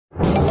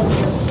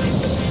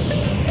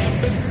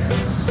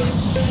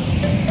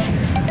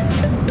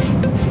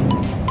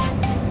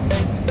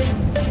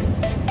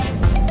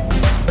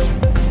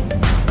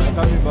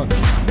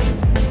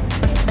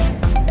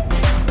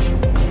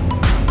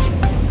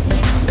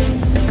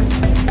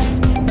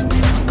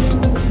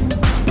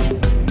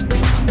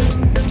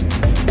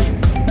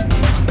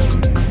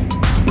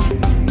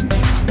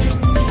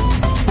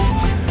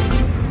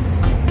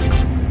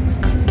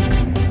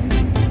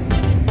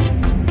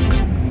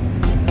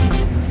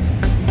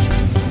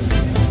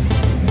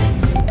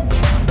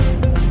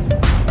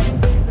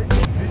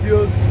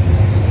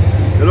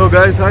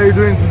guys, how are you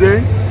doing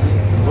today?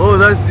 Oh,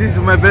 this is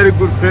my very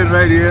good friend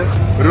right here,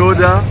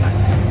 Rhoda.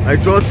 I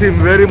trust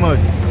him very much.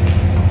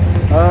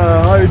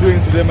 How are you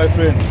doing today, my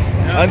friend?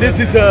 Yeah, and this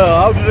is,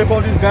 how do they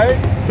call this guy?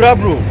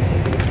 Bravo.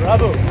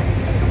 Bravo.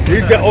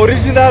 He's the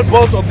original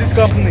boss of this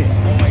company.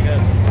 Oh my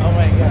god. Oh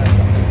my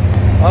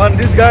god. And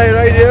this guy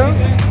right here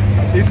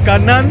is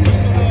Kanan.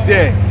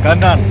 There,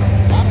 Kanan.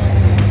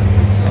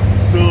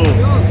 So,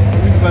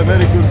 this is my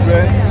very good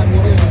friend.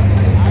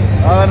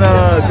 And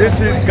this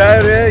is guy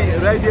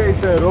right here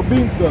is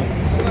Robinson.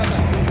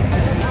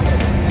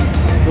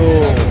 So,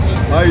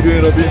 how are you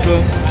doing,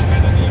 Robinson?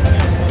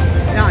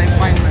 Yeah, I'm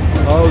fine,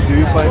 man. How do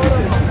you find this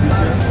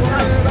exhibition?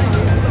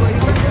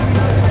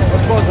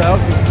 Of course, I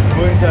have to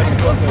go inside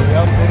because we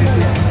have many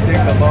things to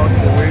think about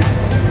Kuwait.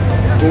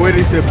 Kuwait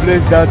is a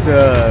place that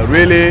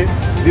really,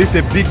 this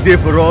is a big day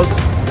for us.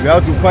 We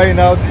have to find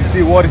out to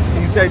see what is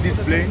inside this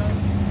plane.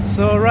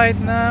 So right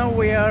now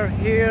we are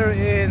here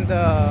in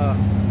the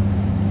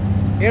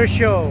air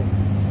show,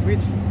 which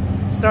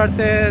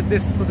started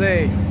this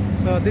today.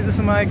 So this is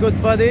my good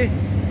buddy,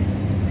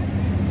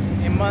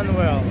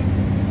 Emmanuel.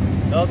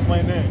 That's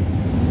my name.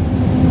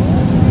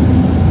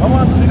 Come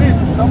on,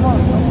 Shinith. Come on,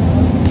 come on.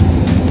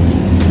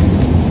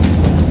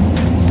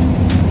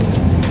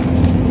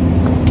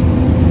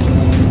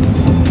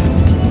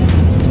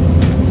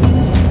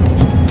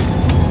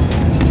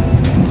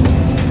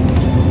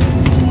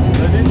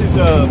 So this is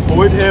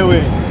Kuwait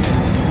Airways.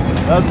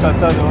 That's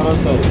Qatar, the other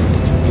side.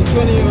 Which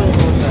one you want?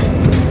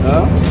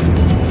 Huh?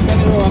 Which one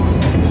you want?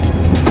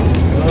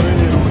 No,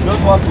 really, we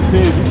just want to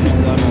pay a visit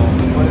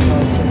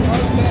and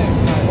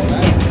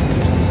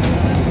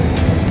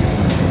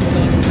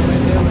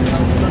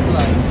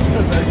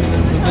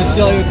We'll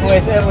show you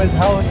Kuwait Airways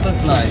how it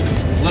looks like.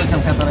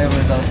 Welcome Qatar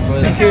Airways.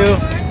 Thank you.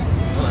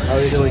 How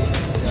are you doing?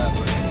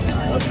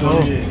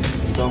 Actually,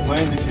 you can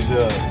find this is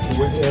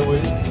Kuwait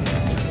Airways.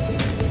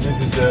 This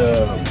is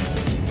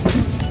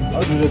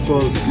how do they call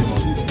the name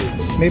of this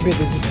plane? Maybe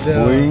this is the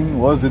Boeing.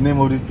 What's the name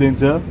of this plane,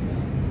 sir?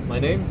 My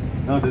name?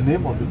 No, the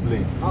name of the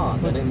plane. Ah,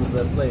 the name of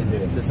the plane.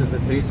 Yeah. This is the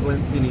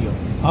 320 Neo.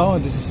 Oh,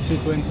 this is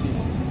 320.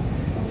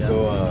 Yeah.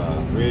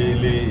 So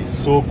really, it's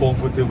so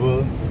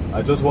comfortable.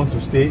 I just want to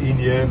stay in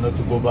here, not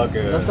to go back.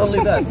 Not only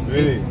that,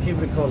 Really? keep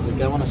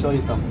recording. I want to show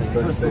you something.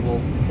 First of all,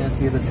 you can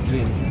see the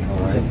screen.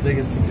 It's the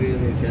biggest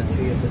screen you can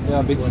see it.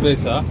 Yeah, big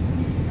space, huh?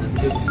 And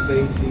big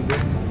space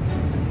even.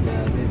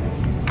 And amazing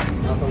seats.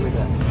 Not only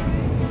that,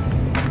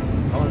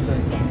 I want to show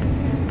you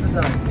something. Sit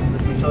down.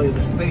 Let me show you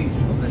the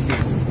space of the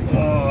seats.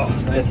 Oh,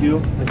 thank you.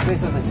 The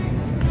space of the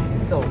seats.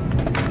 So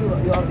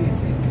you are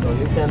eating, so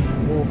you can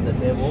move the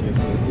table.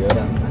 Yeah.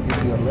 And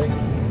use your leg.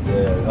 Yeah,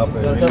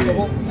 You're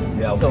comfortable?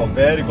 Yeah, So- I'm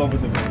very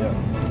comfortable.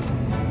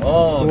 Yeah.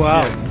 Oh,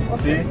 Wow. shit.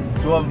 See?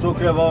 So what I'm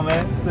talking about,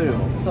 man.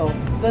 So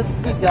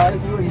this guy,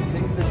 you're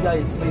eating, this guy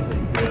is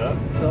sleeping. Yeah.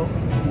 So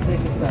you take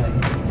it back.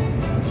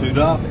 So you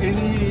don't have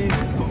any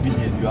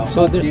disconvenience. You are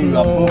So there's okay, you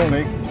no- are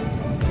perfect.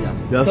 Yeah.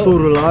 You are so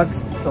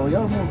relaxed. So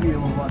your movie you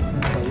watch,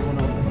 so you want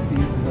to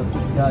see that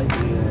this guy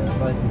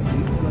right to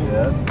see. So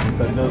Yeah. You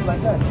can just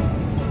like that.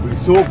 We're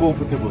so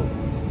comfortable.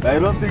 I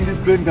don't think this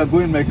plane can go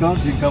in my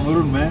country, in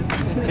Cameroon, man.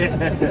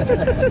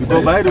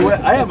 Because by the way,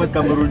 I am a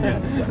Cameroonian.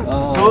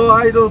 So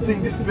I don't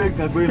think this plane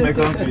can go in my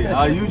country.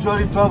 I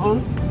usually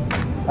travel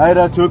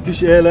either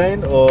Turkish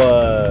airline or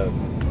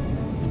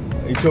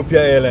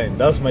Ethiopia airline.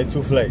 That's my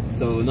two flights.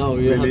 So now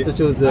you Really. have to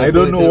choose. I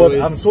don't know what,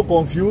 Airways. I'm so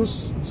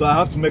confused. So I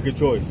have to make a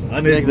choice.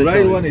 And Make the the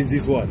right choice. one is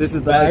this one. This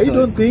is the But right I choice.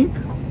 don't think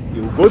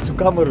you go to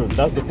Cameroon.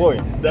 That's the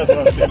point. That's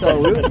what I'm saying. So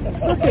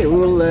it's okay. We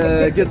will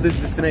get this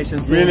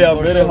destination soon. Really, I'm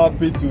for very sure.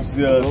 happy to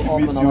We'll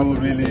meet open a lot you.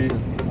 of Really,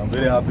 destination. I'm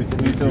very happy to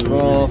meet you.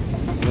 Bro,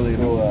 Really. really,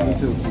 So, me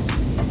too.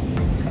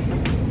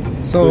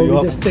 So, So you we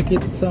have- just check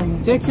it some.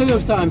 Take your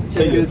time,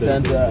 check Take your it,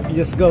 time. and You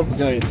just go.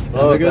 enjoy it. Oh,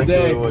 Have a good thank you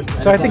day. very much.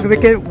 So I think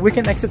we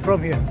can exit from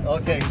here.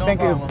 Okay, no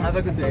Thank you. problem. Have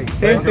a good day.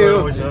 Same Thank to you you.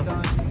 very much,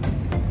 huh?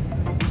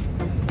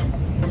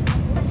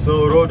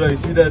 So, Rhoda, you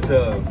see that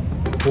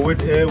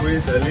Kuwait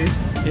Airways, at least,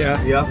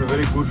 Yeah. you have a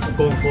very good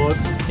comfort.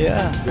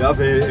 Yeah. You have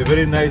a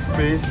very nice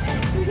space.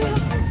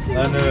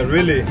 And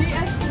really,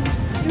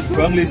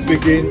 frankly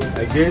speaking,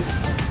 I guess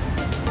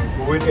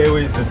Kuwait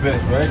Airways is the best,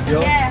 right,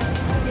 girl? Yeah,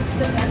 it's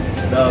the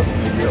best. That's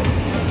my girl.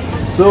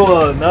 So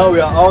now we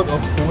are out of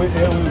Kuwait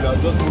Airways. We are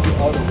just moving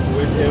out of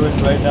Kuwait Airways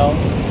right now.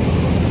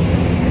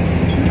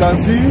 You can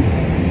see,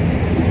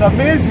 it's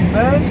amazing,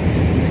 man.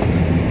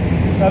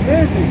 It's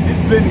amazing. This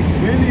plane is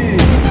really.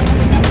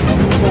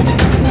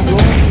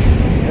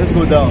 Let's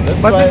go down. Let's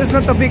But try. this is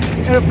not a big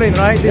airplane,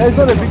 right? Yeah, it's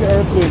not a big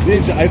airplane.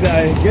 This, I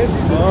guess, this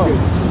is the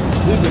biggest.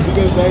 This is the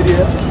biggest right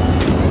here.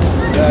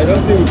 Yeah, I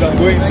don't think we can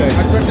go inside.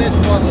 Advertise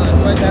for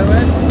Kuwait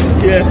Airways.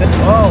 Yeah.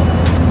 Wow.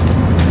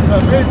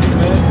 It's amazing,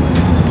 man.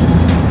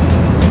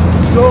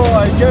 So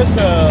I guess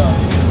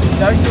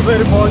thank you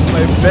very much.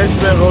 My best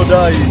friend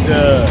Rhoda is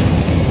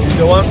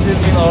the one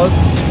filming us,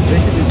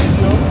 making the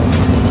video,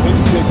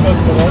 making the shot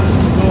for us.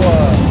 So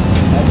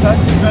I thank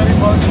you very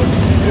much for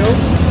this video,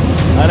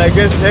 and I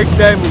guess next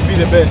time will be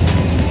the best.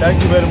 Thank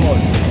you very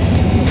much.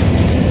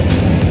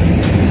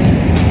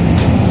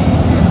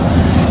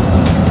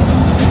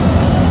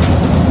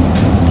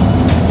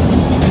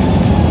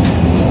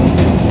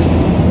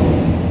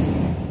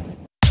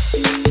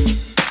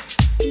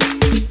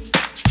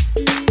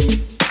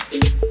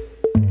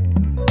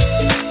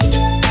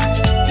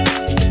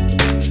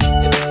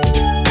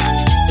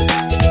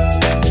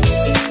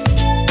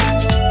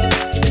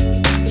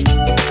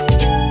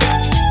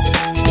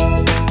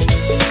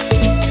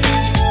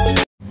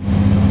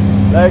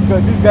 Like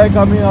this guy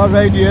coming out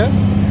right here.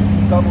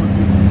 Come with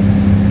me.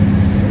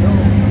 Hello.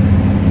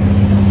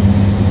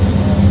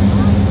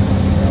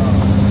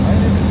 My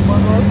name is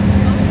Emmanuel.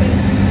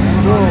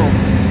 So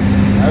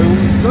I will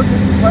just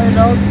need to find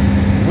out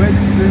where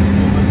this place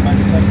was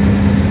manufactured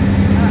from.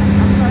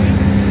 I'm sorry?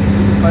 I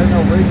need to find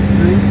out where this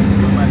place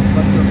was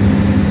manufactured from.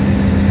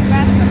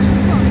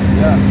 Manufactured from?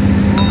 Yeah.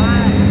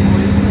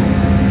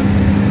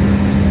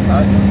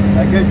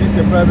 I guess this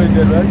is a private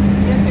jet, right?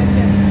 Yes.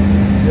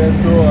 Yeah,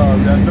 so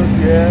we are just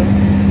here,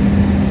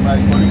 my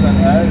colleague and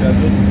I, we are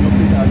just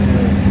looking at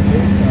the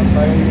plane and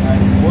flying and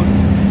we want to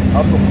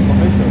have some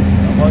information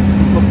about the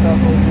helicopters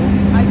also.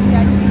 I see.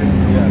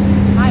 Yeah.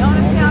 I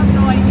honestly have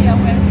no idea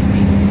where to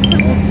speak.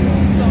 Okay.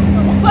 So,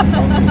 no.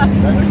 Okay.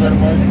 Thank you very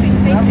much.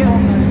 Thank you.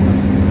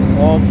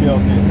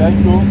 Okay. Thank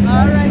you.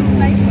 Alright,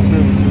 nice to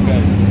play with you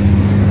guys.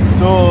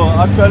 So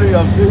actually you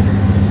have seen,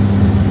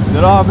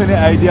 they don't have any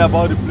idea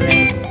about the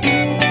plane.